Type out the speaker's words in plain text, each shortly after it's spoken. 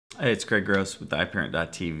Hey, it's Greg Gross with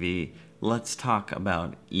iParent.tv. Let's talk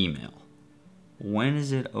about email. When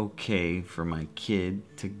is it okay for my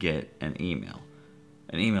kid to get an email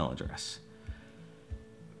address?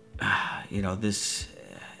 This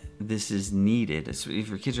is needed. If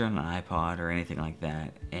your kids are on an iPod or anything like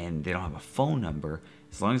that and they don't have a phone number,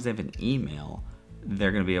 as long as they have an email,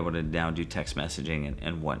 they're going to be able to now do text messaging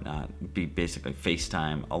and whatnot, be basically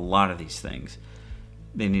FaceTime, a lot of these things.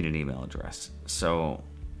 They need an email address. So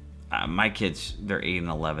my kids, they're 8 and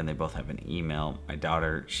 11. They both have an email. My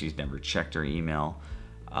daughter, she's never checked her email,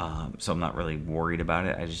 so I'm not really worried about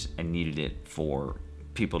it. I needed it for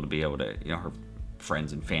people to be able to, her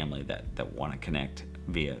friends and family that want to connect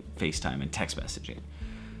via FaceTime and text messaging.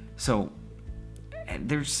 So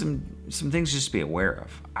there's some things just to be aware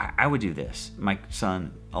of. I would do this. My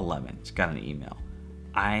son, 11, has got an email.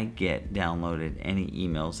 I get downloaded any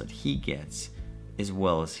emails that he gets as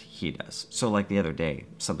well as he does. So like the other day,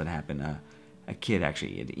 something happened. A kid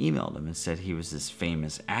actually had emailed him and said he was this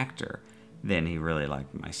famous actor. Then he really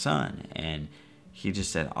liked my son. And he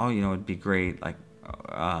just said, oh, it'd be great. Like,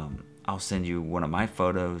 I'll send you one of my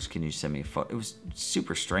photos. Can you send me a photo? It was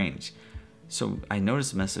super strange. So I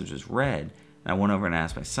noticed the message was read. And I went over and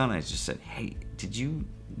asked my son. I just said, hey, did you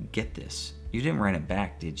get this? You didn't write it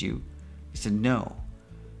back, did you? He said, no.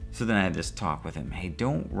 So then I had this talk with him. Hey,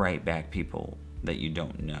 don't write back people that you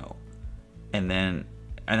don't know. And then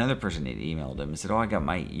another person had emailed him and said, oh, I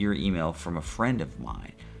got your email from a friend of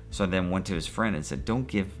mine. So I then went to his friend and said, don't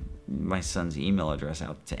give my son's email address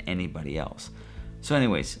out to anybody else. So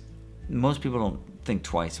anyways, most people don't think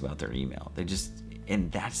twice about their email.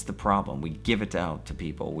 And that's the problem. We give it out to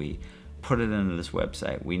people. We put it into this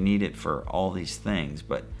website. We need it for all these things,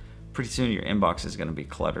 but pretty soon your inbox is going to be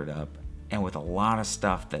cluttered up, and with a lot of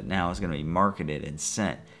stuff that now is going to be marketed and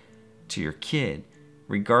sent to your kid,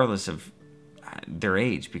 regardless of their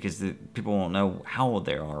age, because people won't know how old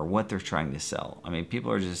they are or what they're trying to sell. I mean,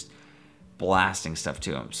 people are just blasting stuff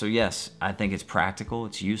to them. So yes, I think it's practical.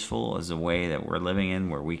 It's useful as a way that we're living in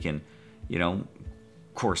where we can,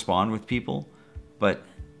 correspond with people. But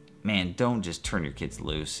man, don't just turn your kids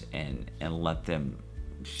loose and let them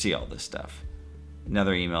see all this stuff.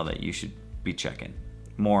 Another email that you should be checking.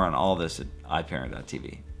 More on all this at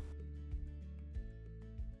iParent.tv.